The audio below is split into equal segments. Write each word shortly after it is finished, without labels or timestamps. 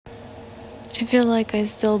I feel like I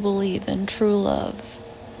still believe in true love.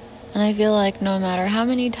 And I feel like no matter how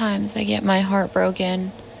many times I get my heart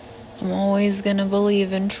broken, I'm always gonna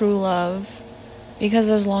believe in true love.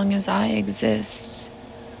 Because as long as I exist,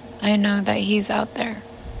 I know that he's out there.